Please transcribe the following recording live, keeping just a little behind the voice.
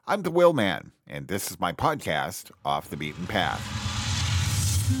I'm the Will Man, and this is my podcast, Off the Beaten Path.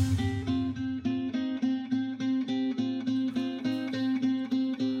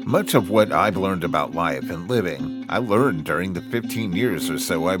 Much of what I've learned about life and living, I learned during the 15 years or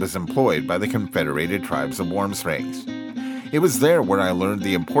so I was employed by the Confederated Tribes of Warm Springs. It was there where I learned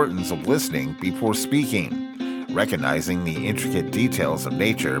the importance of listening before speaking, recognizing the intricate details of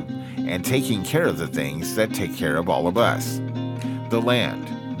nature, and taking care of the things that take care of all of us. The land,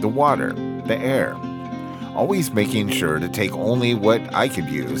 the water, the air. Always making sure to take only what I could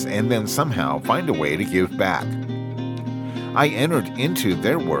use and then somehow find a way to give back. I entered into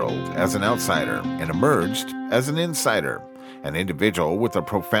their world as an outsider and emerged as an insider, an individual with a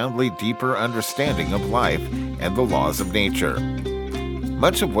profoundly deeper understanding of life and the laws of nature.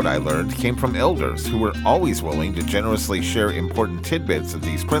 Much of what I learned came from elders who were always willing to generously share important tidbits of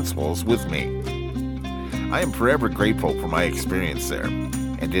these principles with me. I am forever grateful for my experience there,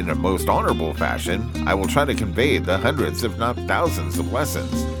 and in a most honorable fashion, I will try to convey the hundreds, if not thousands, of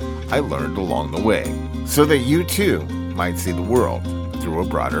lessons I learned along the way, so that you too might see the world through a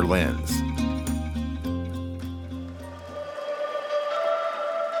broader lens.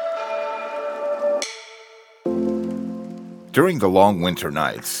 During the long winter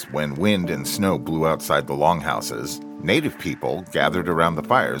nights, when wind and snow blew outside the longhouses, native people gathered around the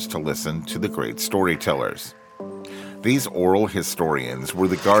fires to listen to the great storytellers. These oral historians were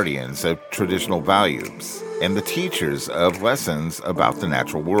the guardians of traditional values and the teachers of lessons about the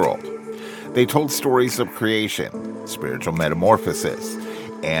natural world. They told stories of creation, spiritual metamorphosis,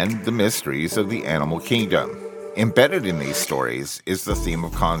 and the mysteries of the animal kingdom. Embedded in these stories is the theme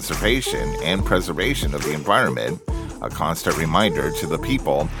of conservation and preservation of the environment, a constant reminder to the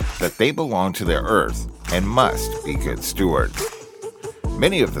people that they belong to their earth and must be good stewards.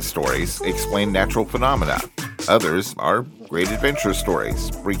 Many of the stories explain natural phenomena. Others are great adventure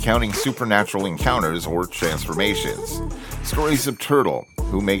stories, recounting supernatural encounters or transformations. Stories of Turtle,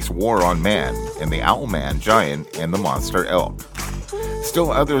 who makes war on man, and the Owlman giant and the monster elk.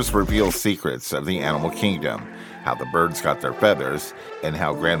 Still others reveal secrets of the animal kingdom, how the birds got their feathers, and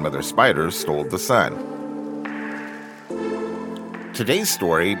how Grandmother Spider stole the sun. Today's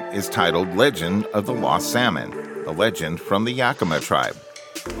story is titled Legend of the Lost Salmon, a legend from the Yakima tribe.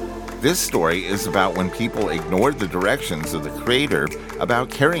 This story is about when people ignored the directions of the Creator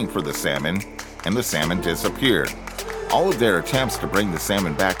about caring for the salmon, and the salmon disappeared. All of their attempts to bring the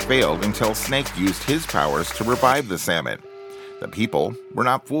salmon back failed until Snake used his powers to revive the salmon. The people were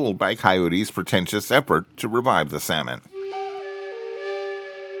not fooled by Coyote's pretentious effort to revive the salmon.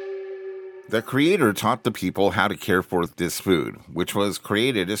 The Creator taught the people how to care for this food, which was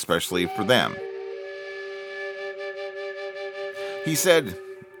created especially for them. He said,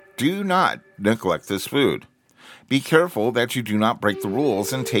 "Do not neglect this food. Be careful that you do not break the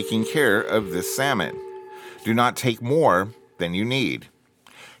rules in taking care of this salmon. Do not take more than you need."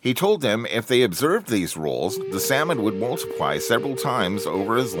 He told them if they observed these rules, the salmon would multiply several times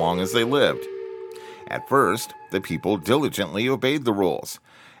over as long as they lived. At first, the people diligently obeyed the rules,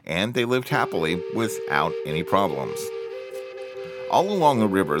 and they lived happily without any problems. All along the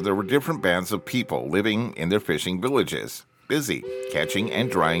river, there were different bands of people living in their fishing villages, busy catching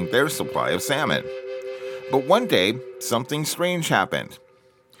and drying their supply of salmon. But one day, something strange happened.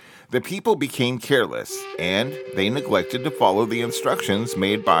 The people became careless, and they neglected to follow the instructions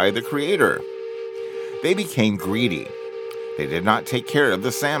made by the Creator. They became greedy. They did not take care of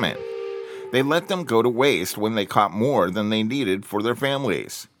the salmon. They let them go to waste when they caught more than they needed for their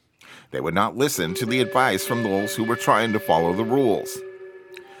families. They would not listen to the advice from those who were trying to follow the rules.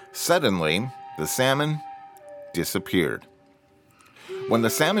 Suddenly, the salmon disappeared. When the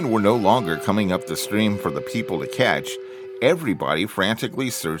salmon were no longer coming up the stream for the people to catch, everybody frantically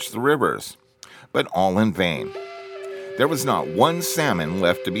searched the rivers, but all in vain. There was not one salmon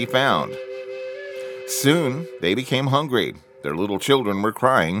left to be found. Soon, they became hungry. Their little children were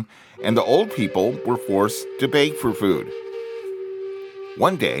crying, and the old people were forced to beg for food.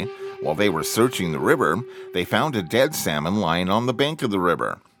 One day, while they were searching the river, they found a dead salmon lying on the bank of the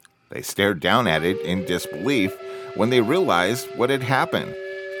river. They stared down at it in disbelief when they realized what had happened.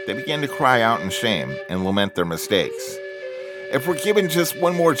 They began to cry out in shame and lament their mistakes. "If we're given just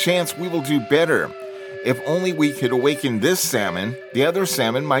one more chance, we will do better. If only we could awaken this salmon, the other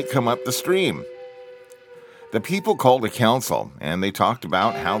salmon might come up the stream." The people called a council, and they talked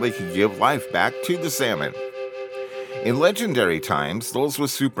about how they could give life back to the salmon. In legendary times, those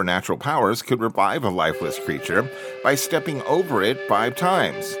with supernatural powers could revive a lifeless creature by stepping over it 5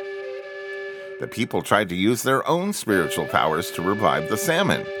 times. The people tried to use their own spiritual powers to revive the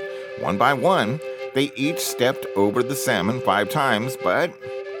salmon. One by one, they each stepped over the salmon 5 times, but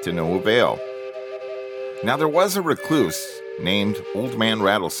to no avail. Now there was a recluse named Old Man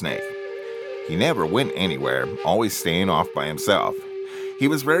Rattlesnake. He never went anywhere, always staying off by himself. He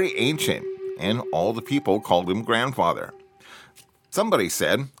was very ancient, and all the people called him Grandfather. Somebody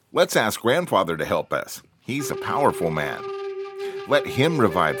said, "Let's ask Grandfather to help us. He's a powerful man. Let him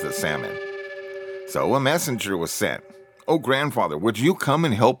revive the salmon." So a messenger was sent. "Oh, Grandfather, would you come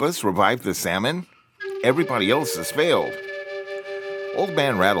and help us revive the salmon? Everybody else has failed." Old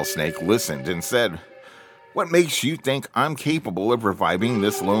Man Rattlesnake listened and said, "What makes you think I'm capable of reviving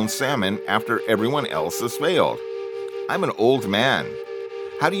this lone salmon after everyone else has failed? I'm an old man.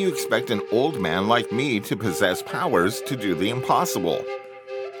 How do you expect an old man like me to possess powers to do the impossible?"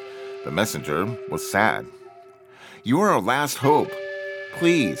 The messenger was sad. "You are our last hope.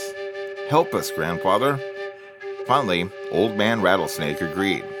 Please, help us, Grandfather." Finally, Old Man Rattlesnake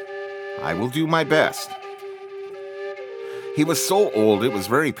agreed. "I will do my best." He was so old it was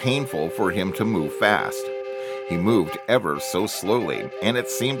very painful for him to move fast. He moved ever so slowly, and it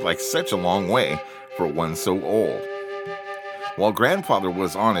seemed like such a long way for one so old. While Grandfather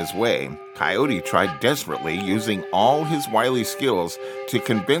was on his way, Coyote tried desperately, using all his wily skills, to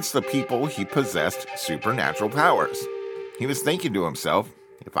convince the people he possessed supernatural powers. He was thinking to himself,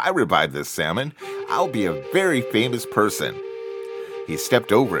 "If I revive this salmon, I'll be a very famous person." He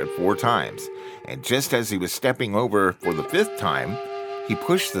stepped over it 4 times, and just as he was stepping over for the 5th time, he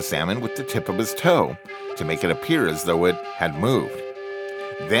pushed the salmon with the tip of his toe to make it appear as though it had moved.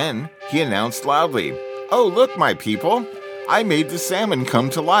 Then he announced loudly, "Oh, look, my people! I made the salmon come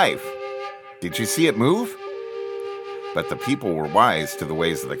to life. Did you see it move?" But the people were wise to the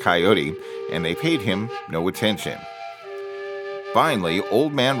ways of the coyote, and they paid him no attention. Finally,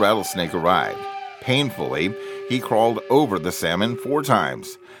 Old Man Rattlesnake arrived. Painfully, he crawled over the salmon 4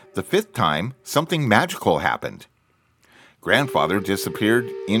 times. The 5th time, something magical happened. Grandfather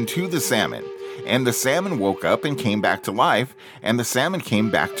disappeared into the salmon, and the salmon woke up and came back to life, and the salmon came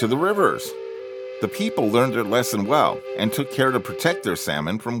back to the rivers. The people learned their lesson well and took care to protect their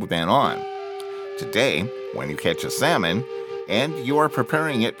salmon from then on. Today, when you catch a salmon and you are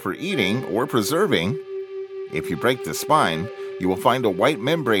preparing it for eating or preserving, if you break the spine, you will find a white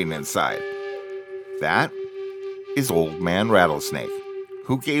membrane inside. That is Old Man Rattlesnake,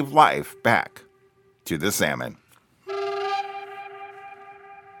 who gave life back to the salmon.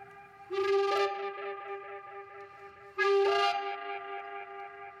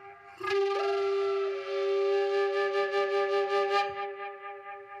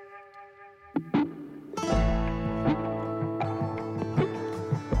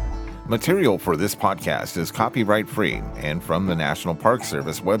 Material for this podcast is copyright free and from the National Park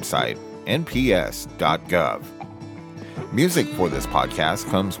Service website, nps.gov. Music for this podcast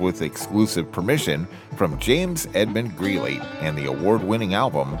comes with exclusive permission from James Edmund Greeley and the award-winning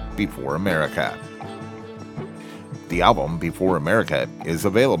album Before America. The album Before America is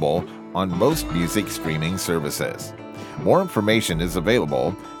available on most music streaming services. More information is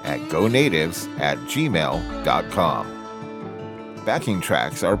available at gonatives@gmail.com. Backing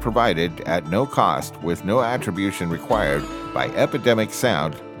tracks are provided at no cost with no attribution required by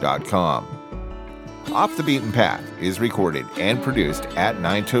epidemicsound.com. Off the Beaten Path is recorded and produced at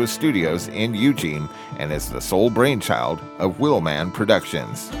Nine Toes Studios in Eugene and is the sole brainchild of Willman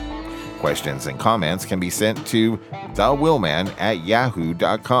Productions. Questions and comments can be sent to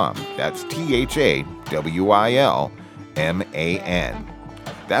thewillman@yahoo.com. That's THAWILMAN.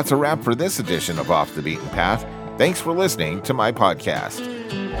 That's a wrap for this edition of Off the Beaten Path. Thanks for listening to my podcast.